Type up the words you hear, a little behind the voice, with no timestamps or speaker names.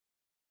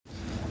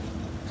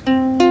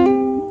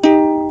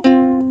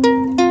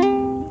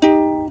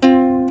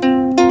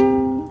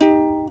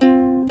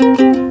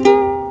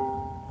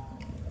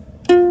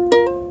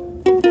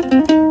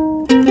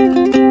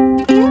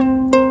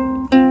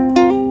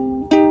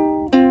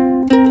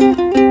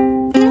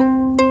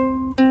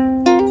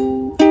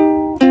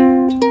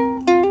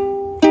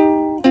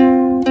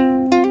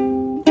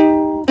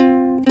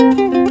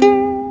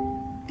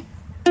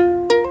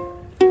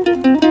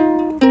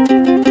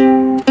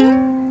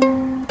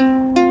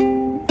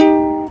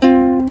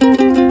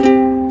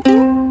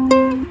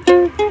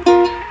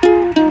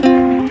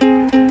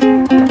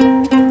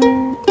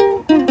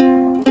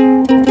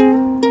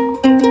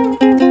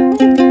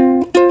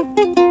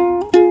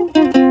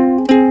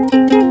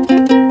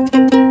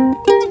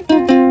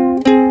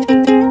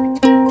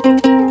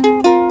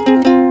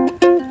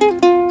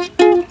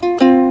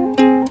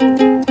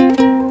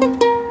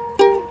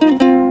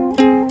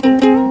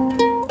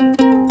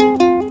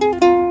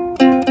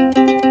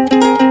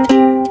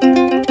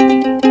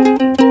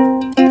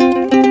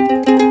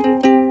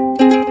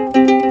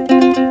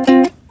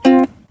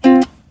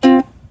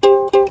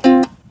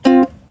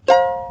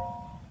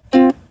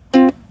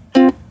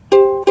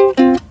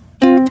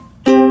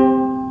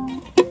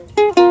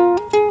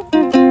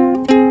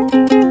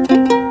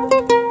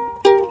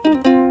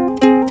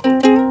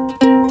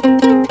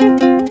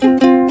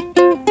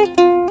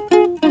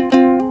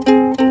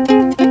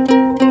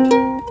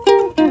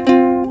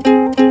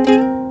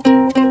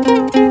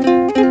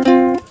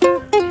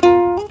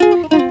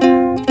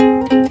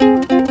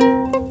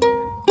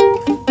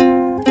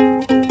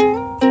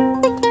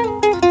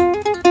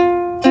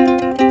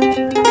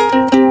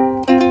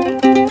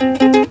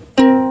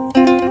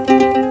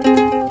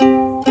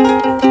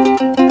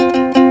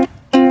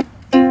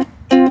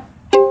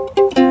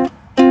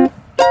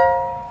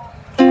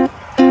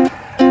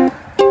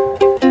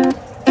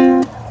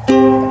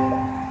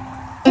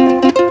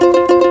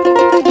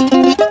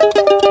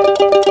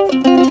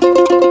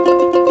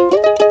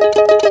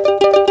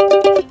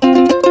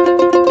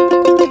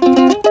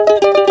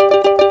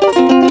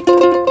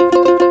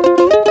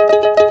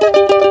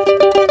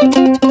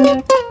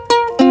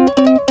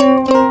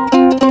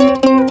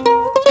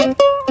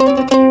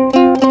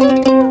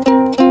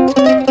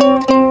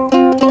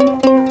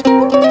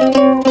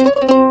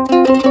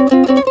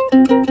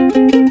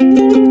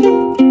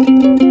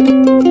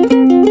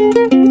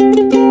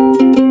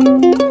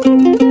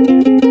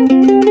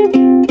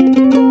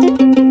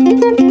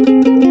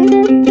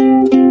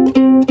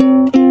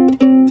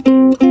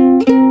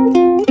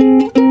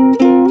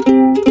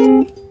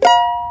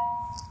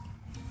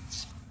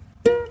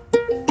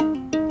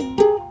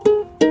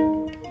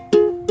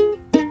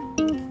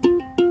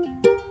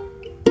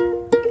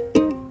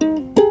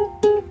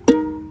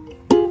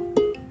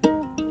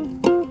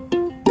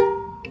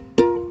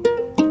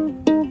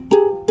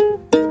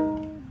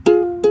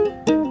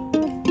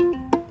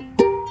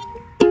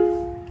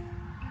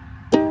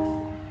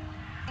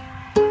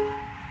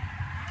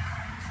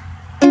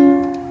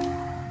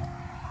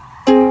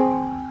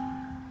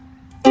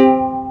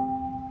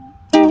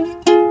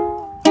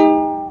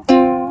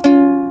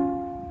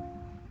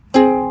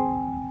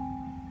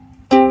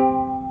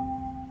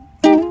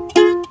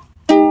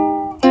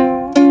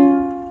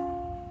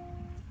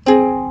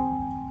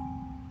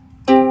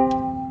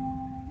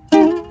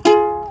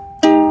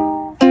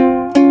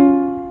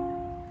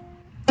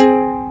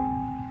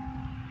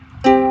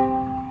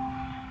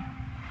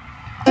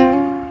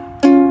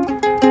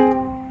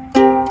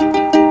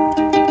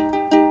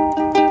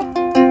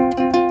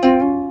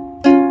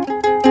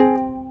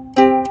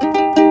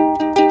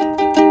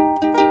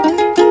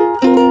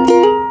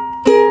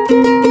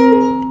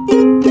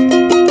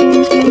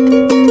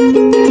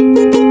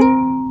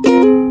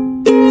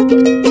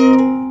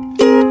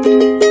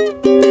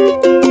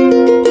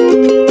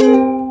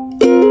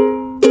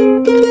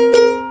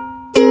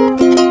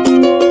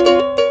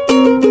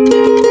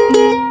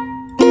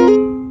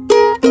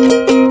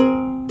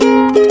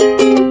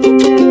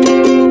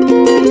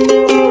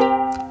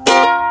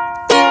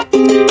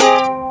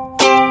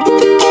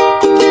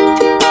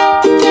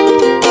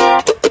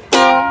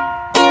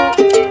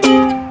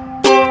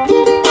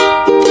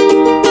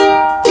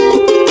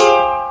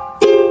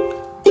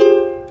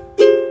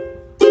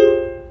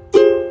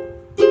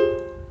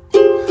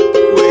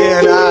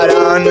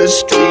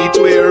streets,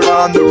 we're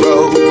on the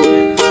road.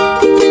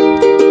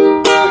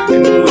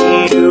 And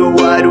we do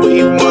what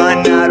we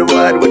want, not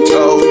what we're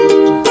told.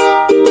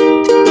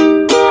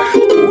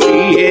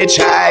 We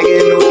hitchhike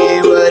and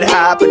we would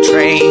hop a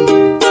train.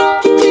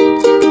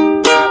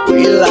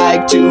 We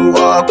like to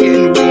walk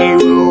and we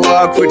will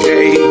walk for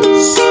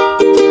days.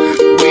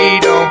 We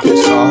don't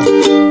piss off,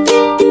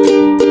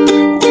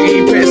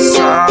 we piss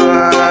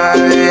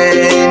on,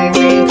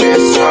 we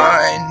piss on.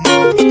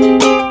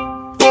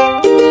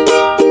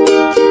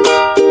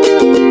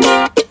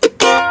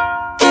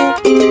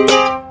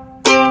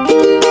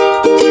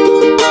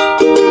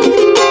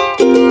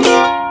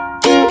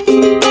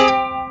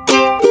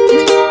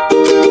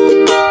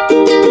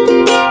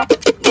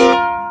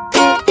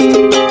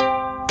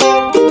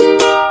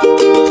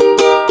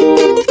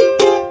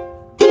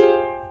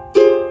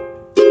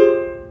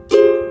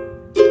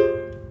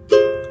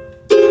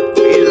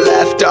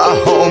 Our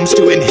homes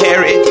to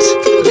inherit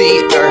the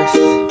earth.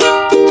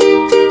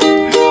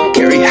 We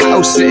carry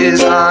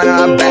houses on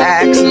our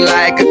backs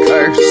like a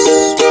curse.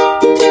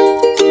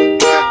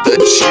 The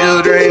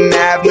children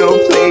have no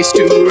place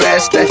to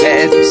rest their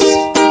heads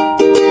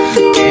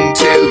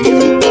until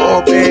you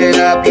open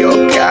up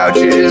your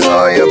couches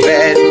or your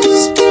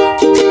beds.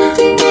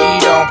 We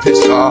don't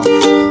piss off,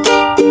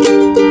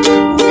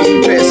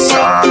 we piss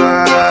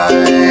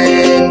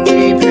on,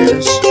 we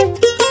piss.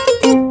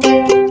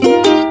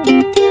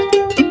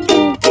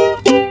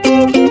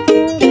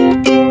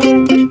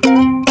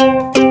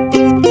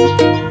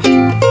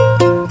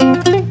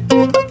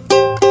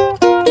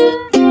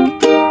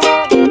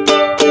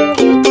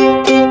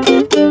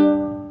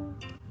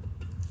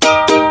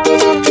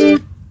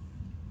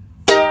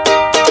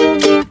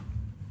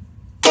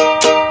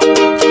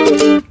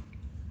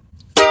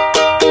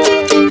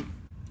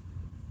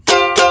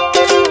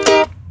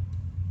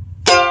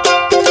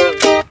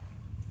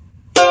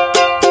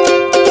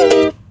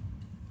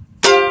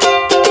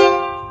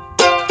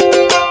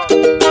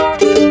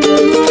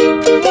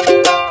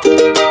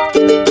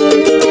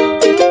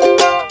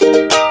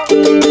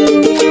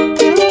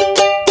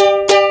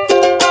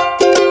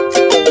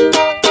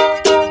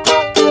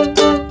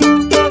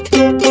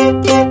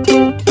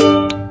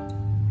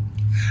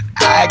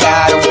 I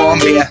got a warm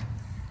beer,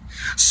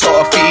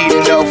 sore feet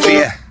and no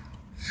fear,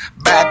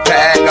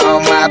 backpack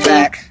on my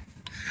back,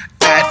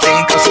 I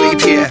think I'll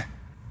sleep here.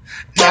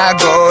 Now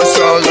go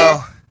so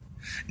low,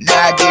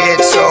 now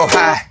get so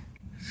high,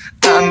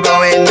 I'm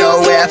going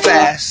nowhere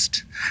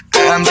fast,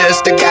 I'm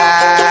just a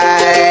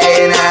guy,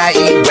 and I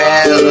eat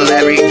well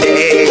every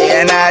day,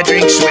 and I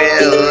drink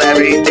swill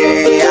every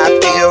day, I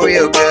feel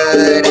real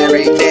good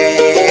every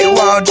day.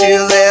 Won't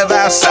you live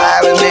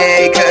outside with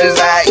me, 'cause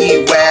I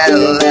eat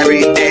well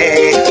every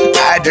day,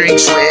 I drink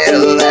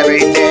swill every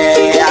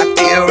day, I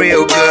feel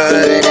real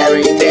good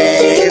every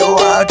day.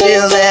 Won't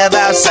you live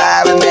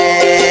outside with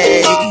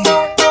me?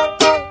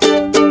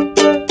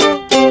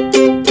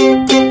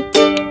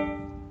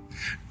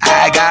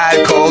 I got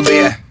a cold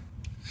beer,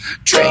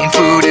 train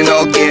food and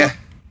old gear,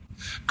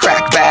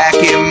 crack back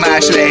in my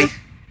sleigh,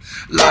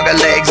 longer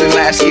legs than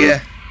last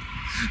year.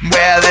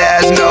 Where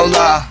there's no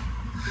law,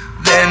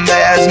 then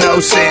there's no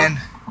sin.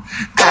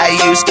 I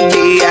used to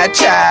be a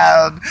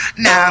child,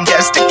 now I'm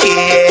just a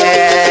kid.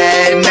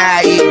 And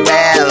I eat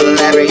well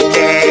every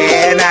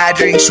day, and I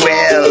drink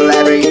swill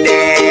every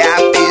day,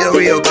 I feel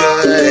real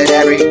good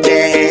every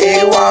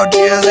day. Won't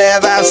you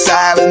live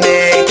outside with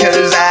me,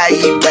 'cause I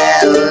eat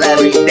well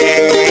every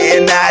day,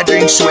 and I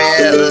drink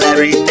swill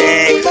every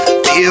day,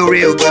 feel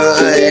real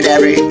good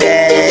every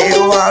day.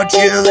 Won't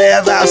you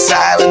live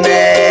outside with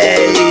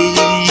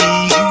me?